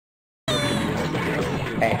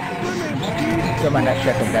Hey, don't mind that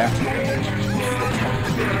Shrek up there.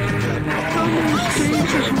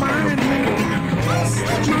 Jesus, mind me.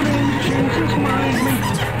 Jesus, mind me.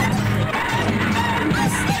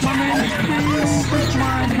 My name's Jesus,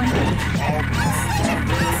 mind me.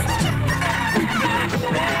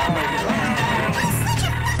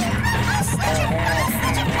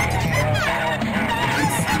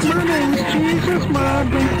 My name's Jesus, mind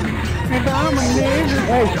me. And I'm a nigga.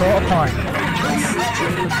 Hey, call time.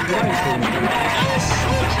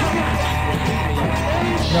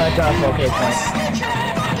 No, it's not okay point.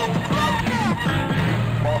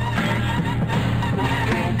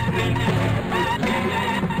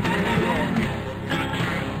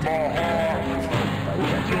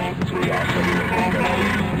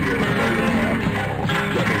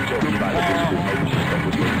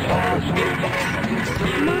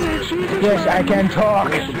 Yes, I can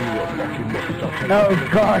talk. Oh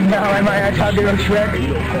God, now am I a talking to Shrek?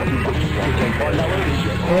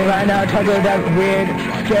 Am I now talking to that weird,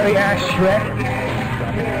 scary ass Shrek?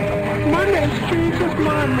 My name's Jesus,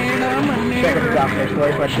 my man, I'm a nigga. Shrek is the darkness,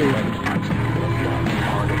 where's my shoes?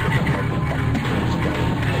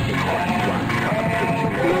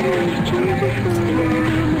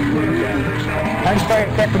 I'm sorry,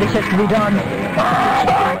 except for this has to be done.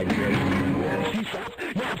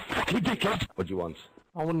 What do you want?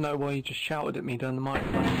 I wouldn't know why you just shouted at me down the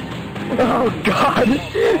microphone. Oh God,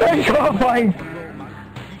 that's horrifying.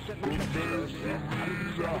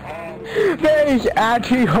 That is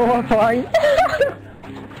actually horrifying.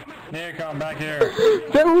 Here, come back here.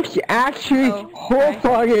 That was actually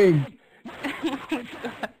horrifying.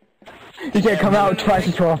 You can't come out twice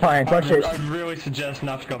as horrifying. Watch this. I really suggest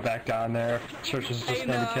not to go back down there. Church is just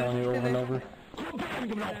gonna be killing you over and over.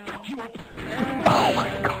 Oh my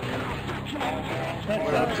God.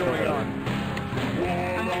 What's going on?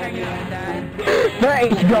 That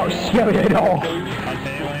is not scary at all. I'm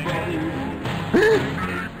failing.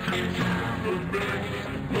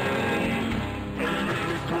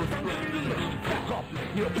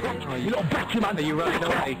 You little vacuum under you running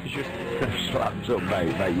away because you're slapped up,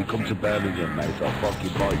 mate. You come to Birmingham, mate. I'll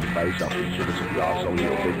fucking bite your face off and shove it up your arsehole, you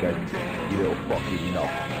little dickhead. You little fucking knob.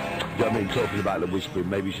 You know what I mean? Talking about the whispering,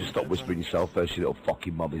 maybe you should stop whispering yourself first, you little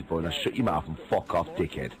fucking mobbers boy. Now shut your mouth and fuck off,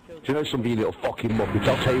 dickhead. Do you know something, you little fucking muppets?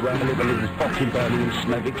 I'll tell you where I live in fucking Birmingham,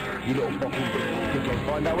 Smethwick. You little fucking dickhead.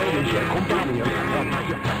 Find out where it is, yeah. Come down here. I'll take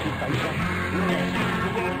your fucking face off.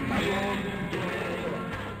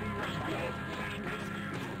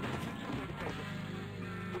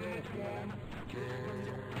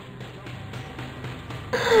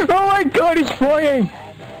 Oh my God, he's flying!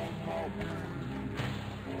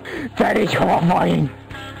 That is horrifying!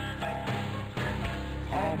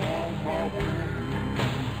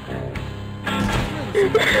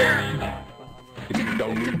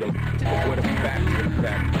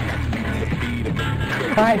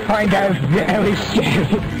 I find that very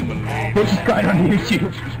scary. This is going on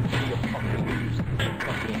YouTube.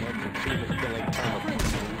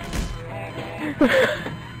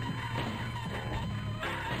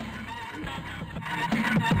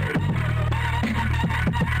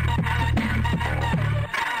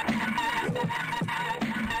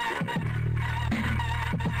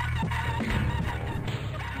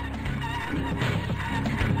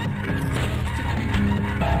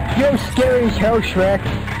 You're scary as hell, Shrek.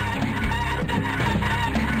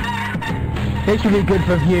 This will be good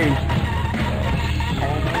for views.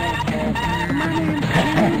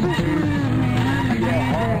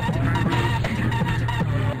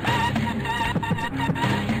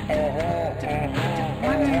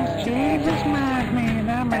 My name's Jesus, my man,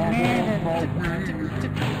 I'm a nigga.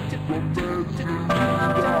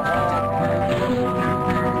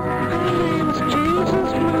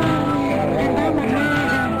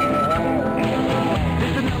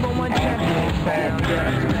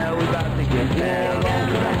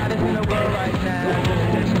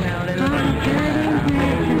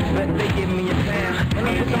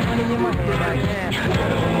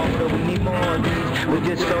 We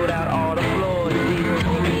just sold out all the floors.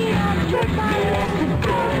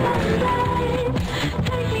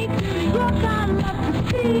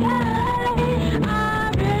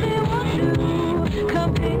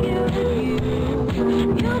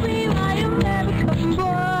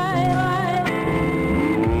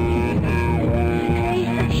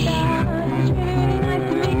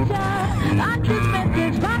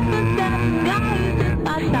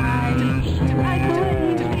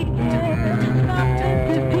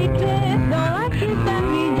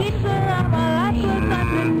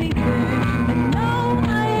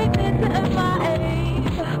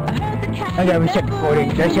 Okay, we checked recording.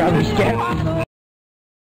 That's how we step.